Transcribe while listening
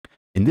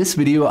In this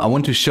video, I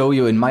want to show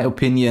you, in my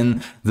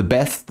opinion, the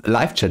best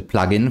live chat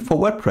plugin for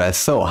WordPress.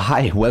 So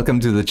hi, welcome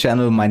to the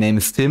channel. My name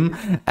is Tim.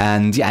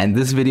 And yeah, in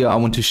this video, I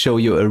want to show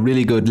you a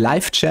really good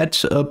live chat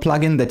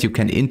plugin that you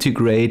can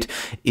integrate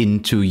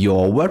into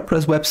your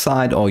WordPress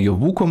website or your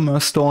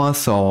WooCommerce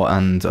store.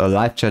 And a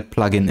live chat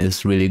plugin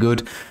is really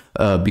good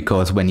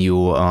because when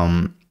you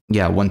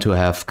want to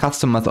have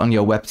customers on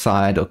your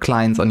website or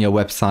clients on your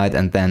website,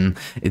 and then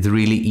it's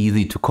really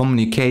easy to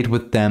communicate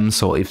with them.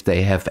 So if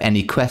they have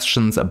any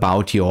questions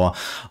about your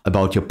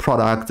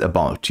product,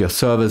 about your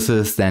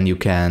services, then you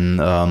can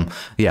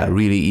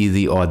really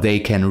easy, or they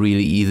can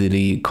really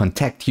easily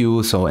contact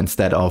you. So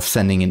instead of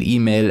sending an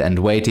email and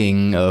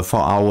waiting for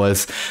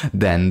hours,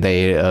 then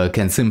they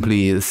can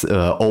simply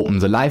open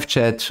the live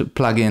chat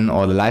plugin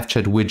or the live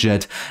chat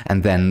widget,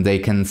 and then they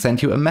can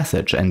send you a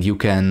message and you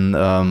can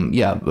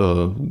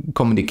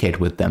communicate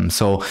with them.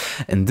 So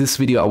in this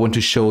video I want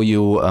to show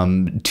you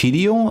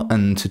Tidio,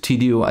 and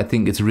Tidio, I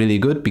think it's really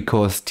good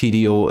because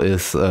Tidio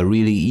is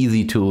really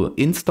easy to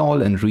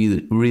install and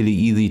really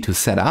easy to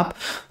set up.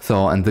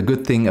 So, and the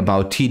good thing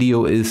about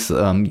Tidio is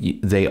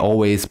they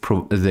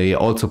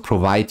also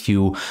provide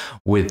you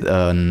with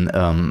an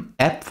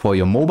app for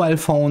your mobile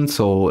phone.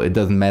 So it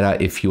doesn't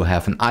matter if you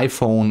have an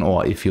iPhone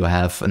or if you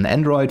have an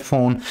Android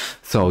phone.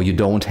 So you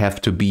don't have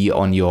to be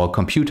on your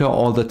computer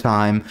all the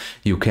time.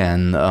 You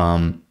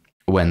can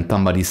when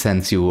somebody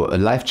sends you a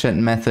live chat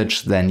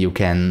message, then you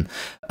can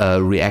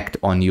react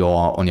on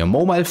your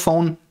mobile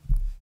phone.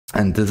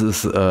 And this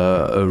is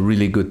a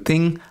really good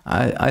thing,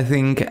 I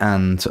think.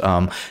 And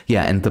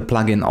and the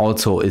plugin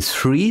also is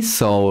free.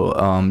 So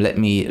let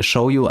me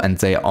show you. And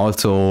they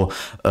also,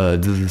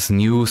 this is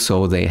new,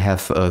 so they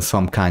have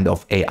some kind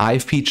of AI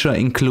feature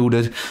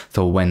included.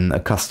 So when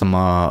a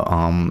customer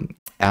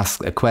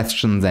asks a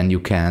question, then you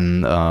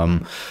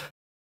can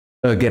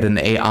get an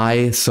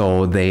AI,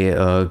 so they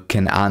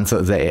can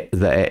answer,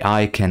 the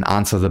AI can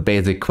answer the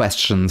basic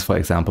questions, for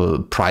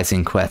example,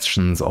 pricing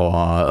questions or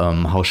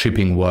how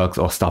shipping works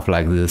or stuff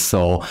like this.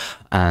 So,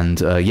 and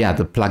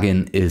the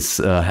plugin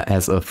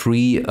has a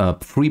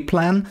free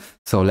plan.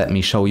 So let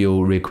me show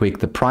you real quick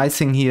the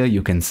pricing here.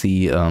 You can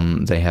see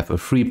they have a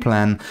free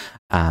plan,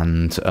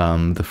 and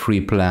the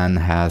free plan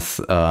has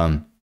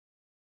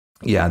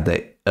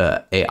the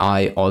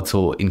AI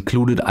also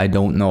included. I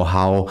don't know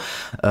how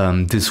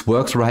this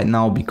works right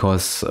now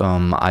because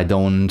I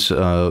don't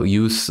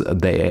use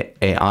the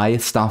AI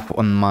stuff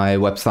on my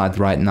website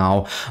right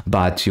now,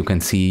 but you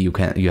can see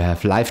you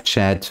have live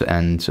chat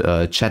and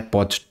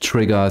chatbot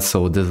triggers.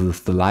 So this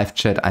is the live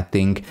chat, I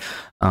think,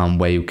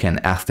 where you can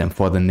ask them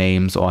for the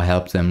names or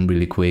help them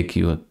really quick.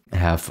 You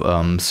have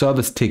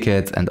service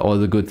tickets and all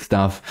the good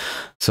stuff.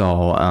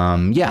 So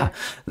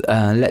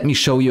let me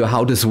show you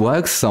how this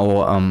works.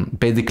 So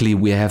basically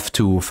we have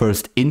to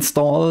first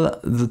install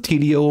the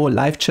Tidio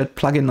live chat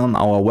plugin on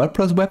our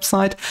WordPress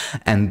website,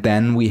 and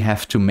then we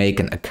have to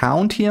make an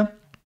account here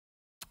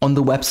on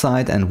the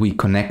website, and we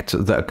connect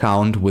the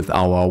account with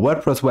our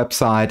WordPress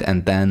website,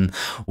 and then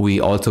we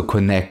also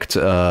connect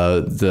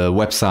the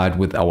website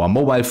with our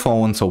mobile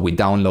phone. So we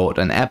download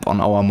an app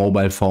on our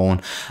mobile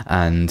phone,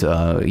 and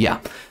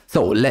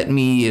So let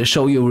me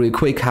show you real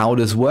quick how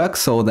this works.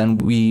 So then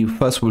we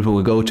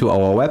will go to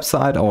our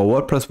website, our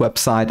WordPress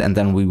website, and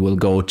then we will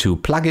go to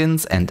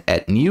plugins and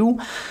add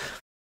new.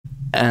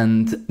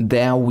 And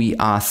there we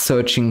are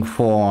searching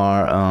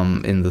for,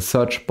 in the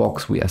search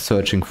box, we are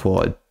searching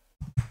for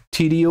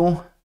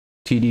Tidio.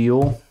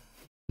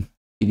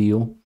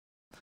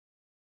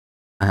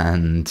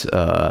 And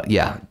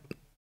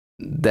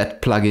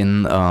that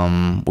plugin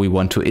we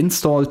want to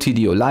install,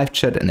 Tidio live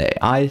chat and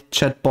AI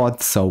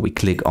chatbot. So we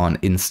click on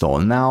install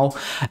now,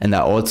 and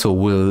I also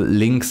will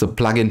link the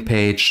plugin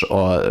page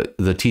or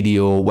the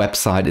Tidio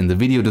website in the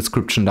video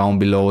description down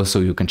below, so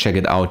you can check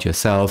it out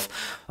yourself.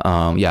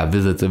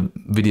 Visit the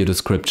video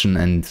description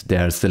and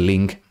there's the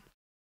link.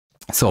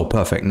 So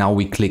perfect. Now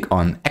we click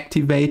on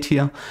activate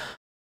here.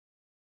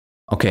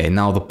 Okay,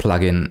 now the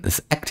plugin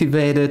is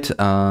activated.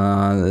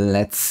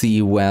 Let's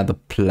see where the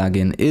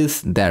plugin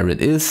is. There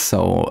it is.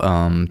 So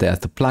there's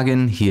the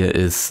plugin. Here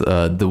is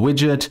the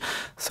widget.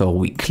 So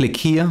we click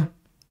here,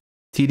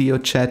 Tidio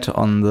chat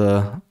on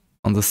the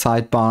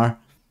sidebar.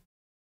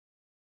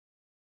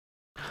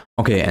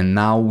 Okay, and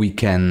now we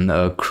can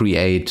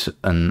create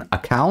an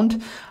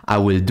account. I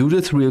will do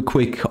this real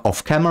quick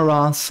off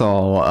camera.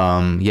 So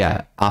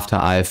after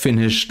I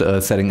finished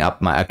setting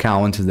up my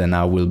account, then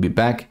I will be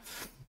back.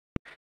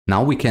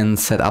 Now we can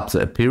set up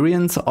the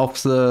appearance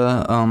of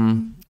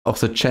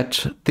the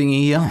chat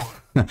thingy here.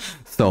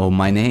 So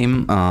my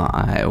name,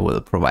 I will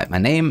provide my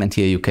name, and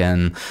here you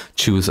can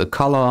choose a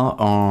color.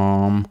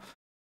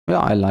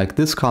 I like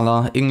this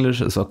color. English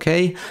is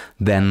okay.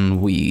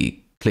 Then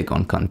we click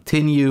on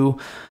continue.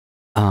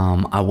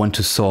 I want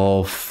to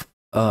solve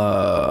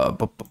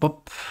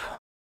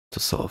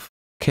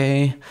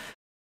okay.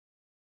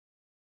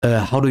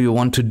 How do you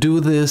want to do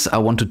this? I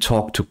want to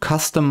talk to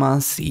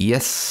customers.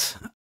 Yes.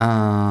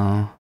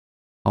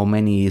 How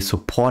many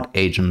support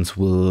agents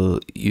will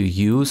you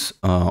use?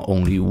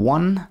 Only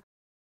one.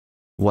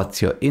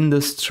 What's your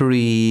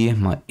industry?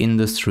 My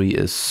industry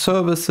is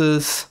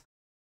services.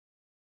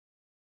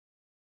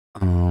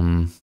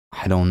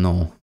 I don't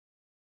know.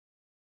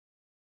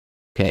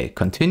 Okay,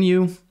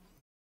 continue.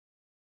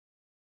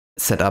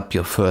 Set up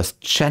your first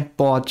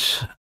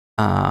chatbot.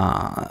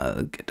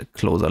 Get a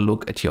closer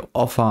look at your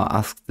offer.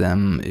 Ask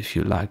them if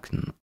you like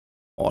an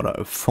order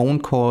a phone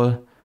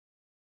call.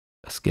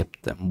 Just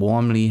get them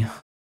warmly.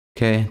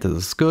 Okay, this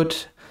is good.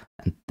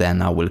 And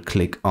then I will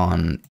click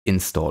on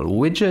install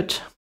widget.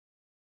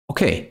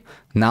 Okay,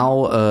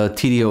 now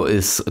Tidio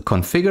is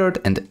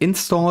configured and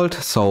installed.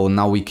 So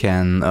now we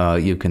can,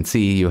 you can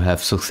see you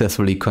have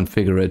successfully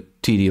configured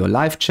Tidio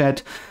live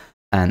chat.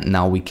 And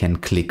now we can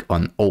click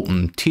on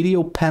open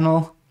Tidio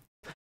panel.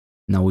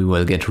 Now we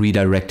will get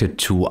redirected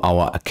to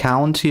our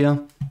account here.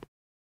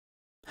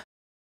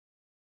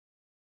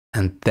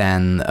 And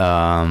then,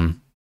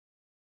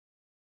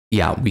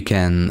 yeah, we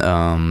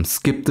can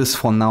skip this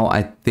for now,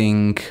 I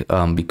think,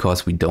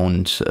 because we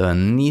don't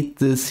need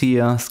this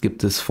here. Skip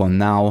this for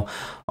now.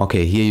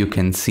 Okay, here you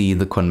can see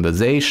the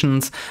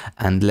conversations,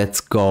 and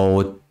let's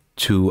go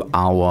to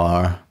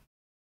our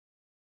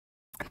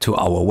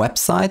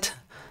website.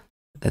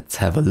 Let's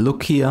have a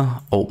look here.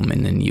 Open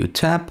in a new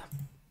tab.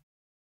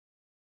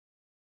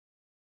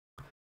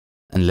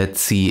 And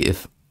let's see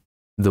if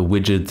the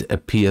widget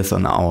appears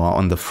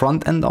on the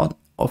front end of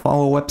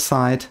our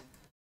website.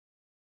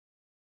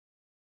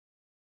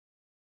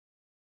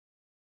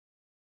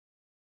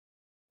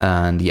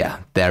 And yeah,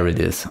 there it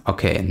is.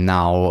 Okay,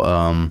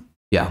 now,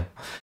 yeah,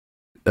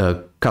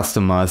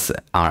 customers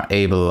are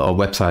able, or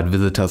website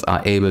visitors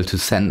are able to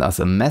send us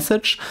a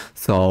message.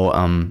 So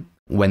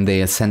when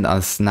they send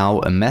us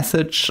now a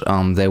message,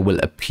 they will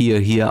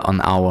appear here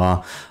on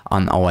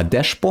our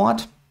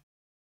dashboard.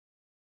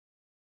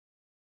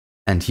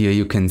 And here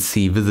you can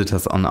see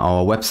visitors on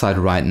our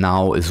website right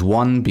now is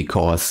 1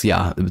 because,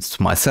 yeah, it's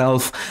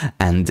myself.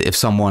 And if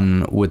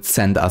someone would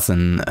send us a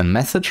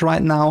message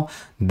right now,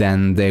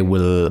 then they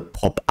will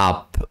pop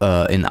up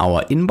in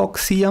our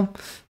inbox here.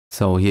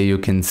 So here you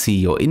can see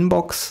your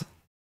inbox.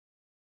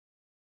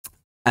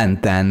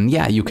 And then,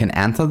 yeah, you can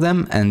answer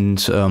them.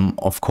 And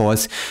of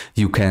course,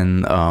 you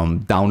can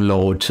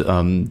download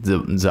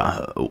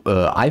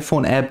the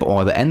iPhone app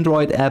or the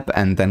Android app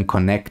and then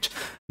connect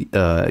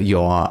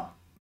your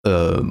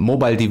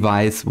mobile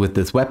device with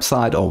this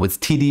website or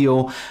with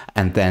Tidio,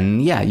 and then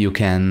yeah, you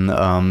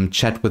can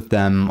chat with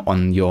them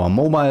on your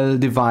mobile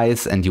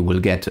device, and you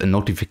will get a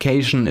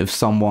notification if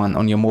someone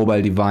on your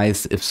mobile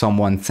device, if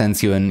someone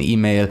sends you an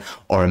email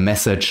or a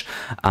message.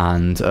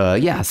 And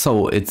yeah,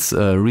 so it's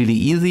really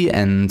easy,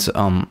 and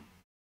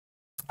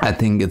I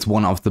think it's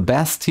one of the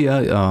best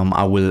here.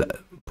 I will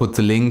put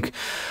the link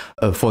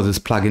for this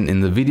plugin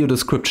in the video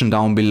description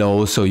down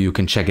below, so you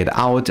can check it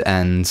out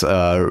and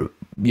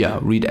yeah,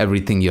 read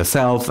everything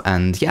yourself.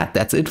 And yeah,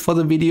 that's it for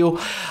the video.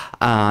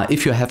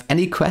 If you have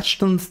any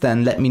questions,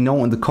 then let me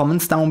know in the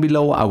comments down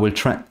below. I will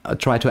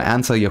try to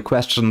answer your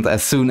questions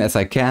as soon as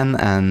I can.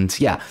 And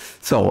yeah,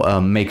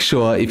 so make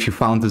sure, if you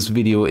found this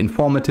video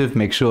informative,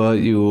 make sure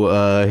you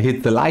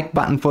hit the like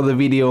button for the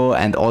video,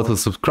 and also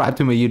subscribe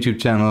to my YouTube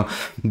channel,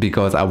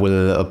 because I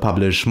will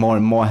publish more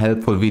and more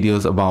helpful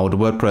videos about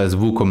WordPress,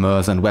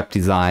 WooCommerce and web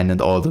design and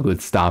all the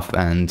good stuff.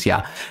 And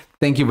yeah,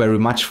 thank you very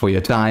much for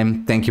your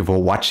time. Thank you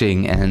for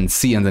watching, and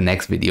see you in the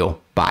next video.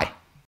 Bye.